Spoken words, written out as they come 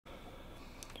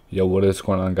Yo, what is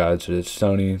going on, guys? It's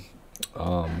Tony.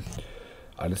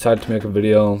 I decided to make a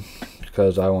video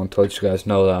because I want to let you guys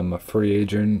know that I'm a free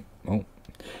agent, and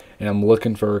I'm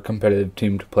looking for a competitive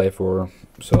team to play for.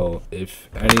 So if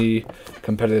any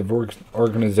competitive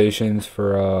organizations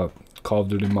for Call of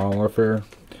Duty Modern Warfare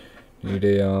need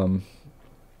a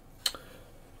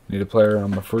player,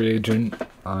 I'm a free agent.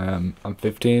 I'm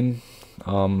 15.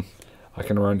 I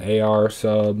can run AR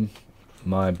sub.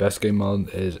 My best game mode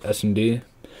is S&D.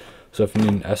 So if you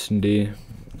need an S&D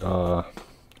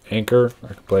anchor, I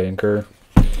can play anchor.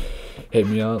 Hit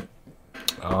me up.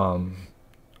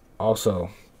 Also,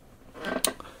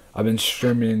 I've been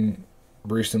streaming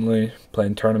recently,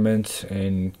 playing tournaments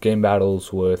and game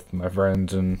battles with my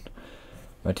friends and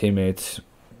my teammates,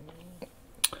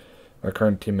 my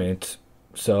current teammates.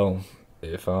 So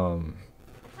if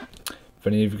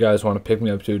any of you guys want to pick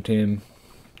me up to a team,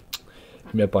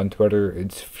 hit me up on Twitter.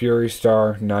 It's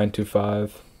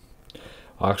FuryStar925.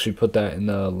 I'll actually put that in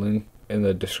the link in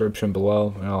the description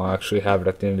below, and I'll actually have it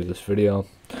at the end of this video.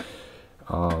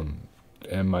 And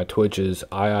my Twitch is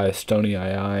II.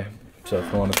 So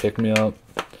if you want to pick me up,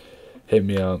 hit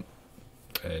me up.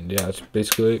 And yeah, it's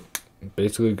basically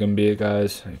gonna be it,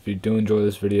 guys. If you do enjoy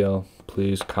this video,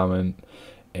 please comment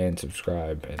and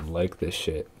subscribe and like this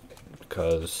shit,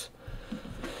 because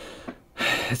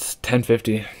it's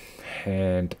 10:50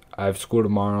 and I have school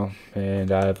tomorrow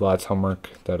and I have lots of homework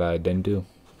that I didn't do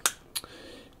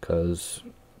because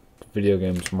video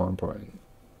games are more important.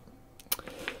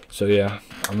 So yeah,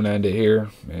 I'm gonna end it here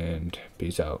and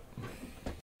peace out.